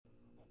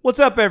What's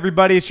up,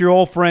 everybody? It's your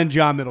old friend,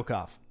 John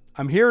Middlecoff.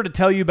 I'm here to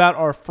tell you about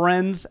our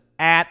friends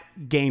at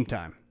Game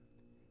Time.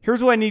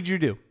 Here's what I need you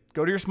to do.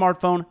 Go to your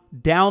smartphone,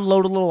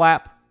 download a little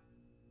app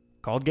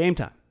called Game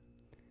Time.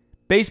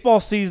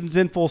 Baseball season's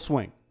in full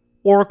swing.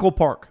 Oracle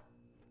Park.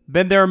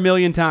 Been there a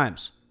million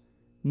times.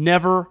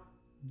 Never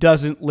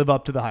doesn't live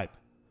up to the hype.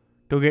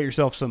 Go get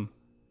yourself some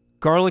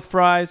garlic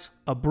fries,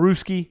 a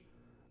brewski,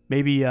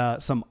 maybe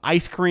some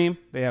ice cream.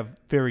 They have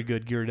very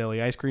good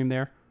Ghirardelli ice cream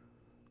there.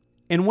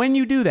 And when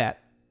you do that,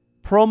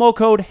 promo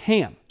code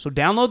HAM. So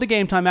download the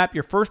Game Time app.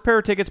 Your first pair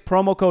of tickets,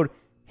 promo code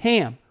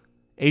HAM,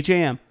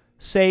 H-A-M,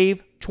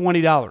 save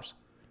 $20.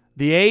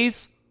 The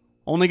A's,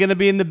 only going to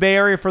be in the Bay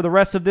Area for the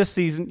rest of this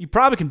season. You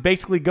probably can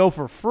basically go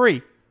for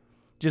free.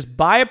 Just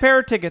buy a pair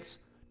of tickets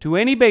to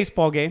any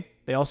baseball game.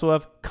 They also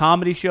have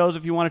comedy shows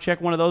if you want to check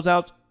one of those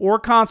out, or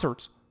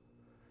concerts.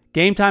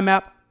 Game Time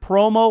app,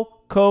 promo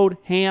code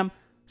HAM,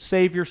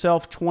 save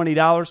yourself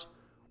 $20.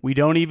 We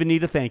don't even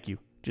need a thank you.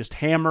 Just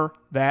hammer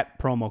that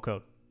promo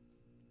code.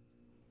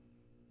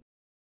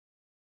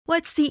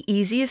 What's the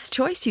easiest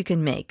choice you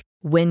can make?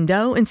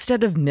 Window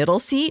instead of middle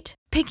seat?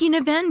 Picking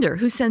a vendor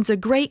who sends a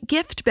great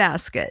gift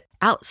basket?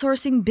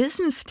 Outsourcing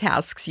business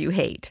tasks you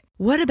hate?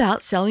 What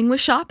about selling with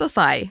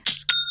Shopify?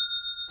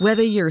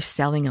 Whether you're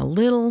selling a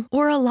little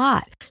or a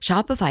lot,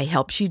 Shopify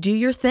helps you do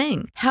your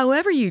thing,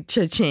 however you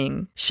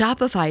cha-ching.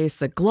 Shopify is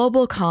the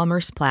global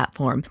commerce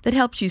platform that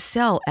helps you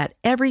sell at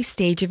every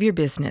stage of your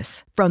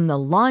business. From the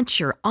launch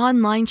your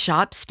online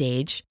shop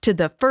stage to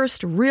the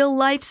first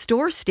real-life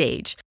store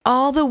stage,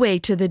 all the way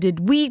to the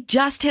did we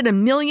just hit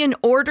 1 million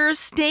orders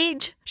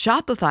stage.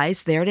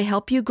 Shopify's there to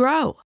help you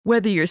grow.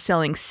 Whether you're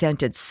selling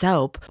scented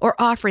soap or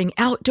offering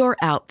outdoor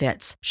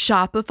outfits,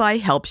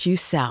 Shopify helps you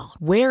sell.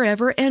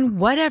 Wherever and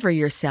whatever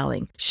you're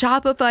selling,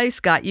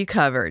 Shopify's got you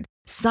covered.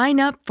 Sign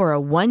up for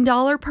a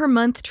 $1 per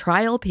month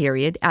trial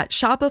period at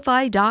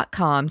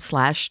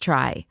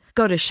shopify.com/try.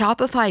 Go to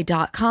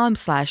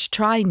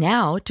shopify.com/try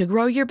now to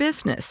grow your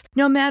business,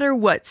 no matter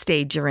what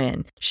stage you're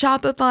in.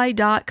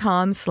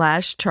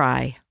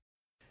 Shopify.com/try.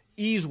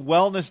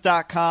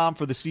 EaseWellness.com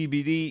for the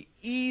CBD,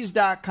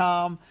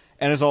 ease.com,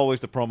 and as always,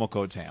 the promo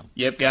code's HAM.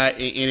 Yep, guy,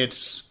 and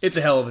it's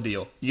a hell of a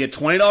deal. You get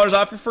 $20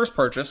 off your first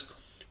purchase,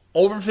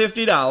 over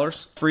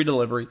 $50, free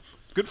delivery.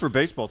 Good for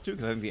baseball, too,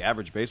 because I think the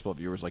average baseball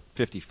viewer is like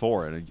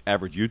 54, and an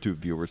average YouTube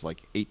viewer is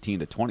like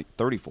 18 to 20,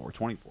 34,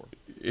 24.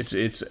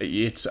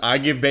 It's. I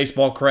give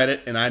baseball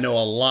credit, and I know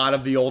a lot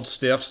of the old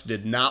stiffs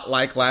did not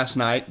like last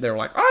night. They were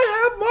like,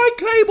 I have my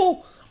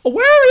cable.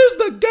 Where is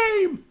the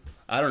game?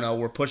 I don't know.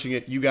 We're pushing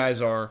it. You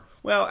guys are,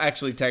 well,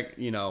 actually,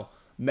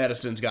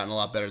 medicine's gotten a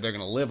lot better. They're going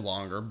to live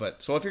longer.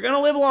 But so if you're going to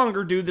live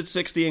longer, dude that's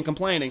 60 and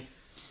complaining,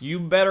 you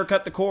better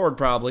cut the cord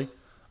probably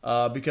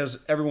because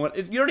everyone,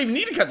 you don't even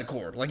need to cut the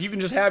cord. Like, you can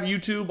just have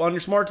YouTube on your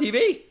smart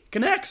TV.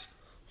 Connects.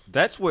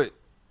 That's right.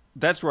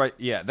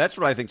 Yeah, that's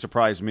what I think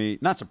surprised me.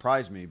 Not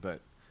surprised me,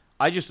 but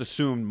I just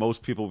assumed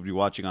most people would be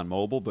watching on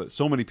mobile, but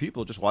so many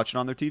people just watch it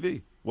on their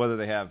TV, whether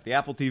they have the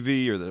Apple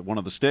TV or one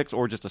of the sticks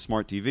or just a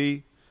smart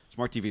TV.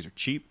 Smart TVs are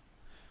cheap.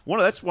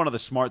 That's one of the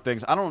smart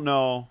things. I don't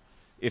know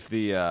if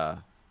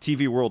the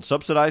TV world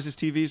subsidizes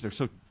TVs. They're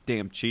so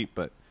damn cheap,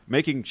 but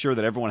making sure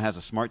that everyone has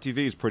a smart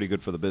TV is pretty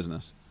good for the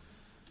business.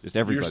 Just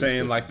everybody. You're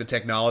saying like the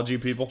technology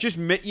people? Just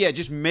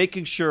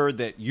making sure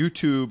that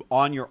YouTube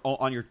on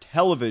your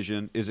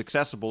television is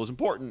accessible is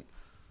important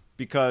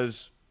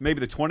because maybe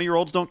the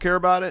 20-year-olds don't care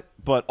about it,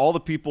 but all the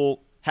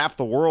people, half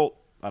the world,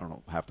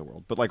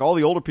 but like all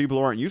the older people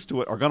who aren't used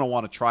to it are going to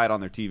want to try it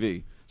on their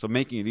TV. So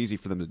making it easy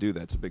for them to do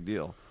that's a big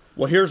deal.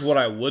 Well, here's what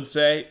I would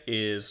say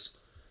is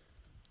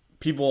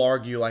people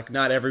argue like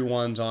not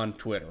everyone's on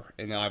Twitter,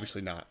 and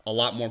obviously not. A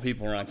lot more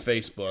people are on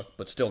Facebook,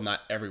 but still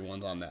not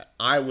everyone's on that.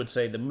 I would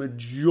say the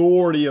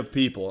majority of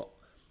people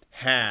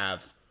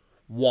have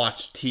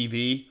watched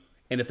TV,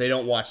 and if they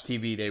don't watch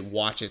TV, they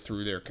watch it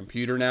through their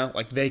computer now.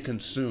 Like they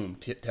consume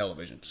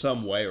television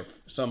some way or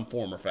some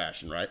form or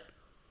fashion, right?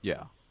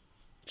 Yeah.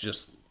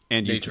 Just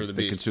and nature YouTube. of the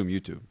They beast. consume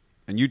YouTube.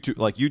 And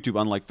YouTube,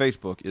 unlike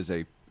Facebook, is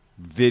a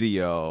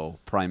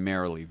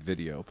primarily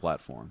video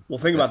platform. Well,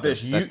 think about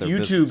this.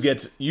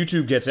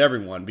 YouTube gets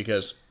everyone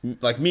because,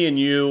 like me and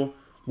you,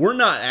 we're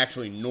not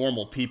actually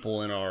normal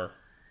people in our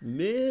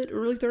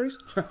early 30s.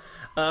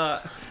 I'm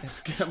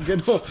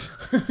getting old.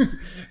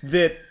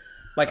 That,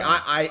 like,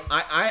 I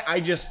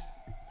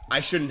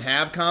shouldn't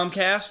have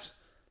Comcast,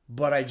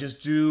 but I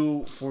just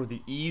do for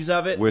the ease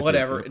of it.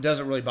 Whatever. It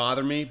doesn't really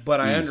bother me, but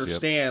I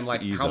understand,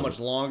 like, how much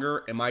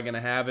longer am I going to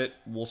have it?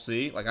 We'll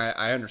see. Like,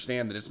 I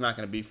understand that it's not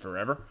going to be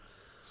forever.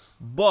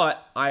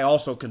 But I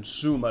also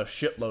consume a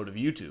shitload of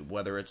YouTube,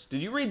 whether it's...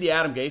 Did you read the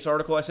Adam Gase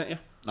article I sent you?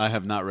 I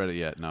have not read it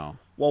yet, no.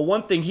 Well,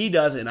 one thing he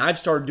does, and I've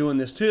started doing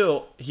this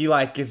too, he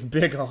like is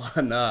big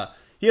on...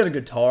 he has a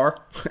guitar,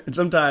 and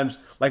sometimes,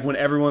 like when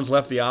everyone's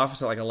left the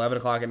office at like 11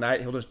 o'clock at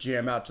night, he'll just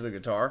jam out to the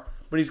guitar.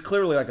 But he's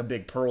clearly like a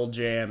big Pearl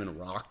Jam and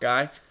rock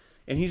guy.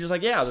 And he's just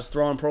like, yeah, I'll just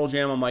throw on Pearl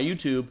Jam on my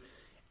YouTube,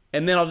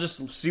 and then I'll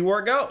just see where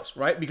it goes,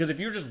 right? Because if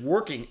you're just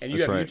working and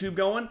you have YouTube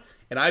going,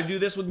 and I do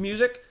this with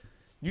music...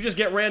 You just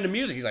get random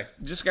music. He's like,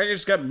 I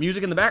just got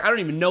music in the back. I don't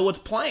even know what's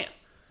playing.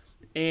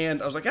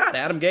 And I was like, God,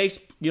 Adam Gase,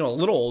 a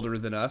little older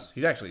than us.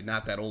 He's actually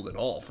not that old at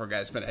all for a guy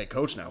that's been a head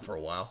coach now for a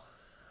while.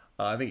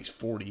 I think he's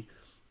 40.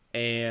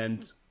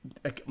 And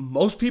like,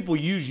 most people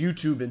use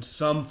YouTube in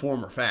some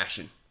form or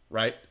fashion,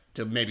 right?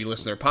 To maybe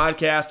listen to their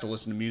podcast, to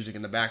listen to music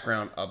in the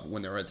background of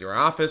when they're at their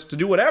office, to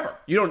do whatever.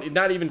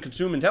 Not even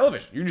consuming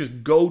television. You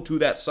just go to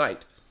that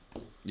site.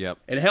 Yep.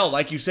 And hell,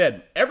 like you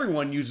said,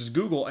 everyone uses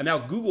Google, and now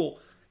Google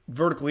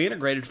vertically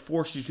integrated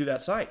forced you to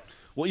that site.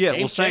 Well, yeah.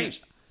 Game's Well,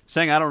 changed.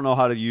 saying I don't know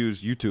how to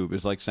use YouTube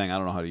is like saying I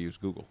don't know how to use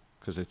Google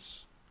because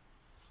it's.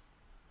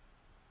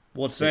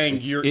 Well, it's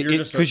saying you're a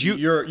worthless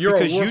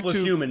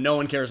YouTube, human. No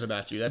one cares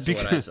about you. That's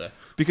what I'd say.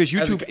 Because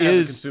YouTube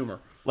as a consumer.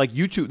 Like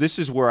YouTube, this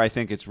is where I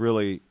think it's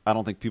really. I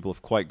don't think people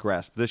have quite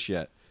grasped this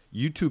yet.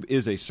 YouTube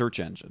is a search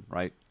engine,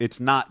 right? It's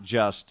not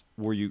just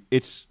where you.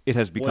 It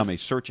has become a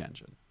search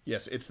engine.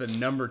 Yes, it's the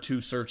number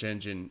 2 search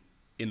engine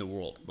in the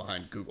world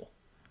behind Google.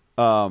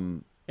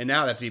 And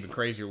now that's even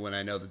crazier when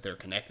I know that they're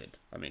connected.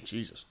 I mean,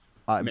 Jesus.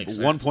 Makes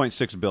sense.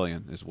 1.6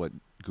 billion is what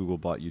Google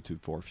bought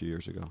YouTube for a few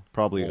years ago.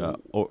 Probably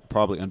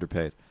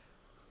underpaid.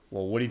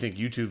 Well, what do you think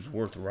YouTube's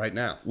worth right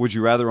now? Would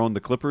you rather own the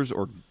Clippers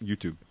or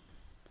YouTube?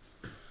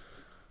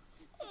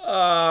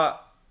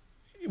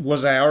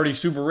 Was I already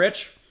super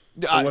rich?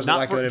 Or was it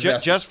like an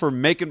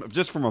investment?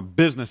 just from a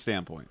business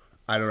standpoint.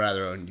 I'd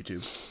rather own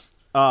YouTube.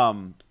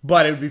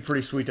 But it would be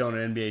pretty sweet to own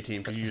an NBA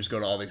team because you just go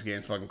to all these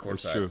games fucking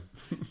courtside. True.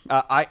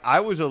 I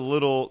was a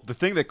little. The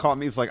thing that caught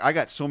me is like I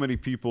got so many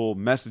people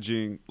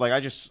messaging. Like I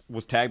just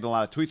was tagged in a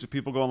lot of tweets of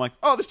people going like,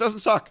 "Oh, this doesn't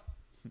suck.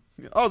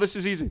 Oh, this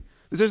is easy.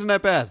 This isn't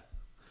that bad."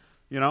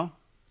 Yeah,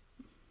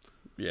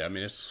 I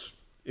mean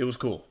it was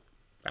cool.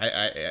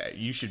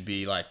 You should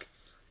be like,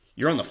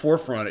 you're on the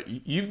forefront.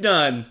 You've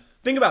done.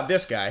 Think about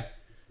this guy.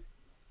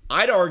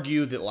 I'd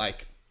argue that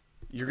like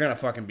you're gonna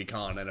fucking be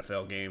calling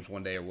NFL games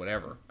one day or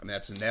whatever. I mean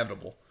that's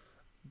inevitable.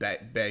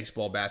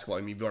 Baseball, basketball.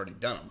 I mean you've already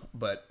done them,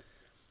 but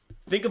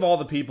think of all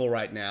the people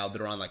right now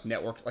that are on like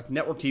network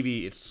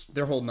TV.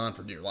 They're holding on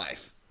for dear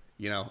life.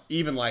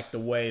 Even like the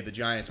way the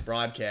Giants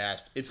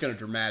broadcast, it's going to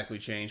dramatically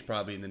change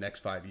probably in the next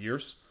 5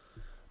 years.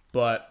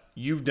 But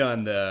you've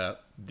done the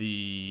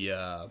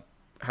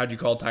how'd you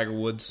call Tiger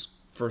Woods'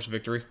 first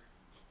victory?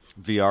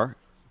 VR,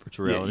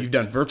 virtual reality. Yeah, you've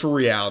done virtual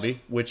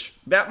reality, which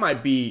that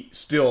might be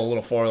still a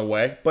little farther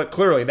away, but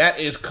clearly that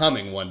is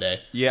coming one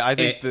day. Yeah, I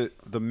think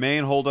the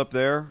main holdup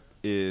there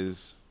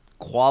is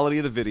quality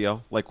of the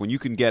video, like when you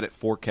can get it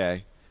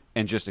 4K,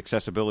 and just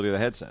accessibility of the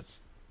headsets.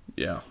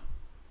 Yeah.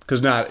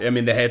 Because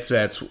the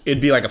headsets,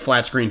 it'd be like a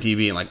flat screen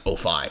TV in like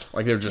 05.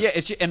 Like they're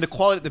just... Yeah, and the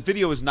quality, the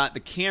video is not, the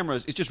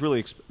cameras, it's just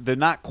really, they're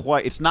not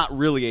quite, it's not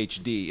really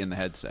HD in the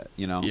headset,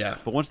 Yeah.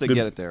 But once they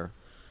get it there.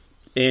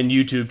 In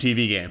YouTube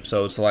TV games.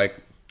 So it's like,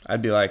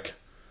 I'd be like,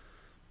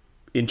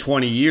 in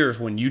 20 years,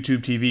 when YouTube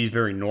TV is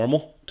very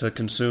normal to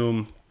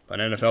consume an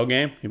NFL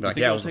game, you'd be like,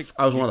 yeah,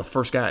 I was one of the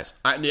first guys.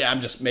 I'm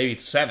just, maybe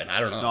it's 7. I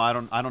don't know.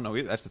 No, I don't know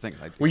either. That's the thing.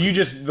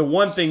 The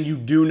one thing you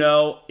do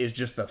know is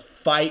just the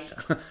fight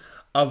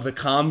of the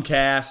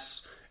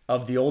Comcasts,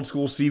 of the old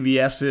school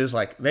CBSs.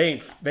 Like, they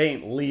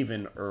ain't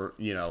leaving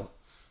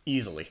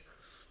easily.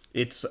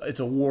 It's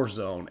a war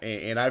zone.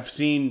 And I've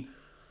seen,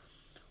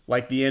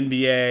 like, the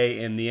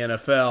NBA and the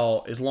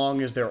NFL, as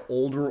long as their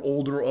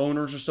older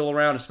owners are still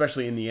around,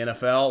 especially in the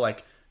NFL,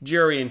 like,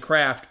 Jerry and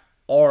Kraft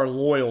are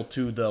loyal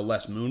to the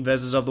Les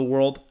Moonveses of the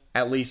world.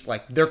 At least,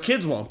 like, their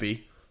kids won't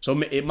be. So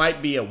it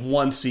might be a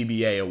 1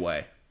 CBA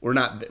away. Or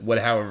not,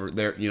 however,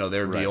 their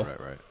deal.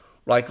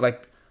 Right.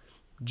 Like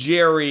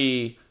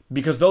Jerry,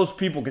 because those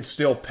people could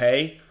still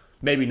pay,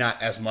 maybe not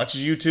as much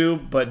as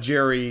YouTube, but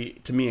Jerry,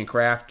 to me and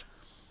Kraft,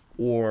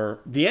 or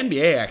the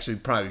NBA actually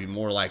probably be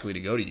more likely to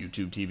go to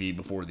YouTube TV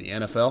before the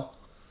NFL.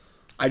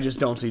 I just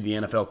don't see the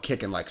NFL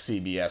kicking like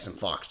CBS and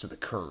Fox to the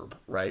curb,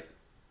 right?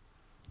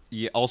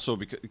 Yeah, also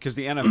because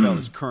the NFL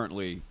is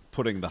currently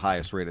putting the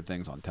highest rated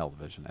things on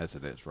television as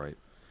it is, right?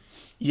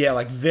 Yeah,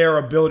 like their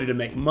ability to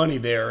make money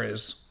there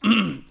is,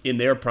 in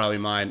their probably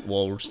mind,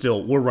 well,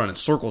 we're running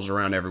circles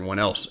around everyone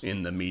else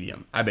in the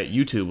medium. I bet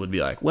YouTube would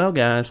be like, well,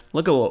 guys,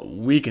 look at what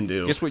we can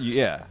do. Guess what?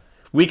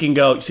 We can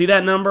go, see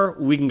that number?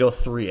 We can go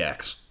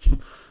 3x.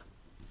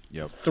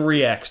 Yep.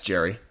 3x,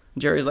 Jerry.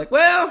 Jerry's like,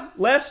 well,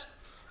 Les.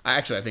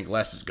 I think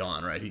Les is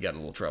gone, right? He got in a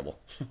little trouble.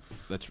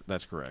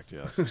 That's correct,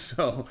 yes.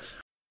 So...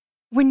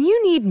 When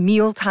you need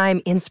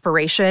mealtime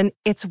inspiration,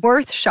 it's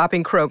worth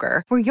shopping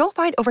Kroger, where you'll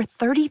find over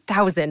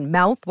 30,000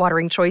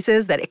 mouth-watering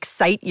choices that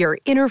excite your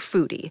inner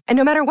foodie. And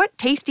no matter what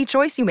tasty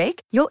choice you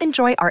make, you'll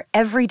enjoy our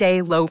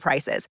everyday low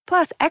prices,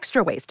 plus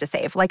extra ways to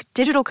save, like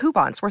digital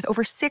coupons worth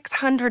over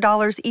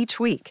 $600 each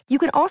week. You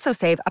can also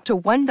save up to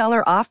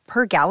 $1 off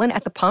per gallon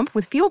at the pump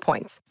with fuel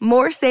points.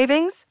 More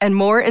savings and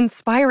more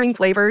inspiring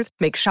flavors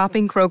make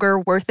shopping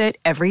Kroger worth it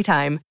every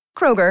time.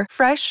 Kroger,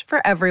 fresh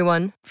for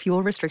everyone.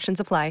 Fuel restrictions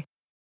apply.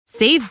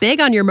 Save big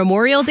on your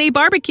Memorial Day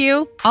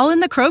barbecue, all in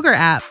the Kroger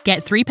app. Get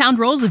 3-pound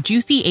rolls of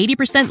juicy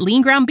 80%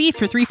 lean ground beef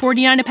for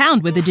 $3.49 a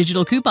pound with a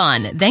digital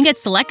coupon. Then get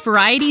select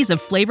varieties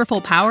of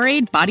flavorful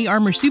Powerade, Body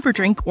Armor Super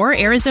Drink, or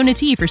Arizona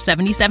tea for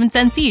 77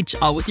 cents each,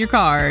 all with your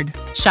card.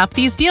 Shop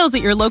these deals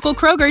at your local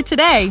Kroger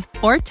today,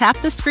 or tap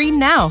the screen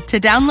now to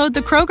download the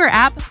Kroger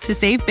app to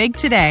save big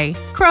today.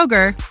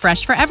 Kroger,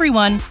 fresh for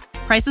everyone.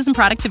 Prices and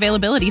product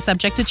availability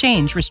subject to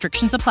change.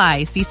 Restrictions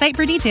apply. See site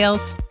for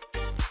details.